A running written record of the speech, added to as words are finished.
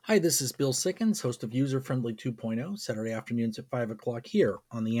Hi, this is Bill Sickens, host of User Friendly 2.0, Saturday afternoons at 5 o'clock here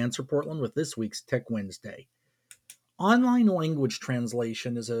on The Answer Portland with this week's Tech Wednesday. Online language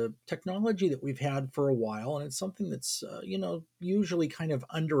translation is a technology that we've had for a while, and it's something that's, usually kind of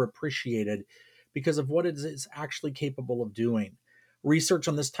underappreciated because of what it is actually capable of doing. Research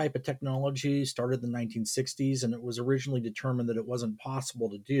on this type of technology started in the 1960s, and it was originally determined that it wasn't possible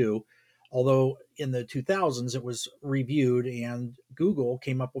to do. Although in the 2000s, it was reviewed, and Google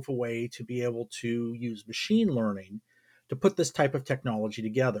came up with a way to be able to use machine learning to put this type of technology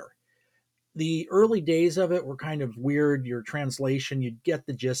together. The early days of it were kind of weird. Your translation, you'd get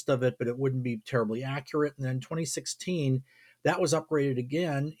the gist of it, but it wouldn't be terribly accurate. And then 2016, that was upgraded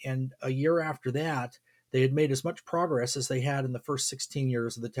again. And a year after that, they had made as much progress as they had in the first 16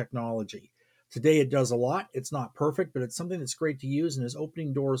 years of the technology. Today, it does a lot. It's not perfect, but it's something that's great to use and is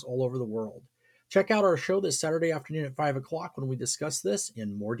opening doors all over the world. Check out our show this Saturday afternoon at 5 o'clock when we discuss this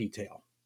in more detail.